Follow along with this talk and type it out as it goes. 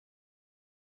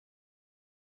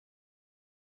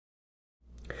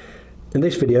In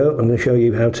this video I'm going to show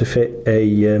you how to fit a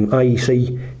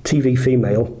IEC TV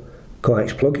Female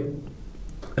coax plug.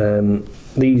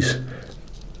 These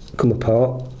come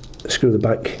apart, screw the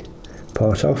back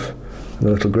part off and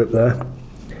the little grip there.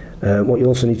 What you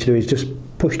also need to do is just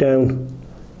push down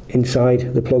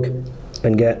inside the plug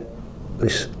and get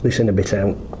this inner bit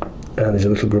out, and there's a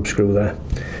little grub screw there.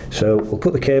 So we'll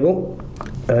cut the cable.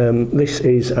 This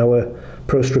is our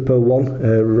Pro Strip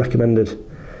 01, recommended,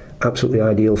 absolutely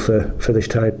ideal for this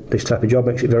type of job.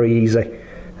 Makes it very easy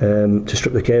to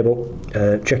strip the cable.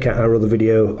 Check out our other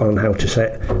video on how to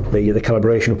set the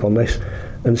calibration up on this,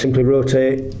 and simply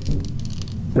rotate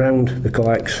round the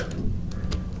coax,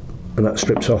 and that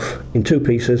strips off in two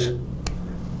pieces,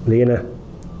 the inner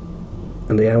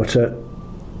and the outer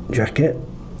jacket.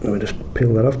 And we just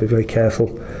peel that off. Be very careful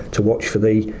to watch for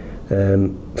the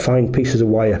fine pieces of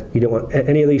wire. You don't want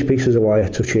any of these pieces of wire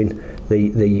touching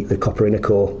the copper inner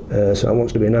core, so it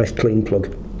wants to be a nice clean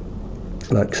plug,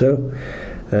 like so.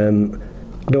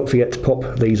 Don't forget to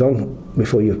pop these on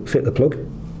before you fit the plug.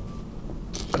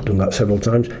 I've done that several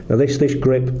times. Now this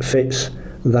grip fits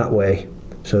that way,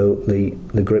 so the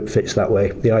grip fits that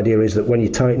way. The idea is that when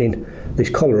you're tightening this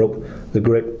collar up, the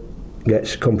grip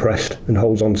gets compressed and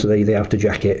holds onto the outer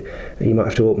jacket. And you might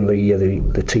have to open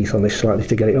the teeth on this slightly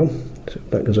to get it on. So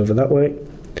that goes over that way.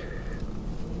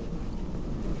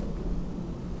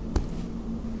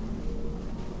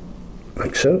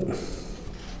 Like so.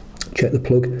 Check the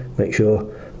plug, make sure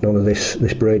none of this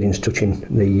braiding's touching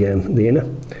the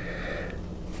inner.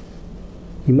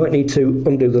 You might need to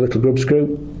undo the little grub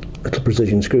screw, little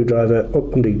precision screwdriver,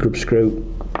 up under your grub screw,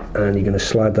 and you're going to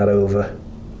slide that over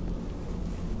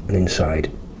and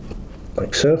inside,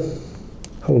 like so.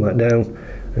 Hold that down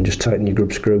and just tighten your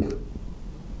grub screw.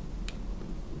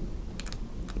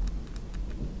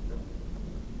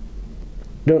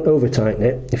 Don't over tighten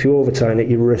it. If you over tighten it,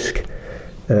 you risk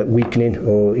weakening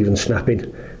or even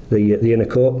snapping the inner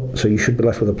core, so you should be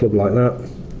left with a plug like that.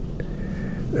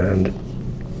 And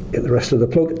get the rest of the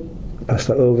plug, pass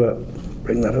that over,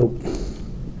 bring that up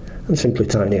and simply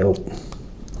tighten it up,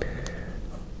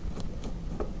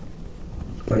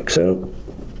 like so.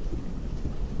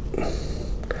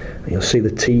 And you'll see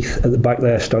the teeth at the back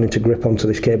there starting to grip onto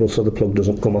this cable so the plug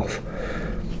doesn't come off.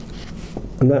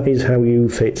 And that is how you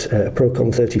fit a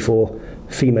Procon 34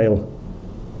 female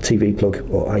TV plug,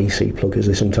 or IEC plug as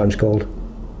they're sometimes called.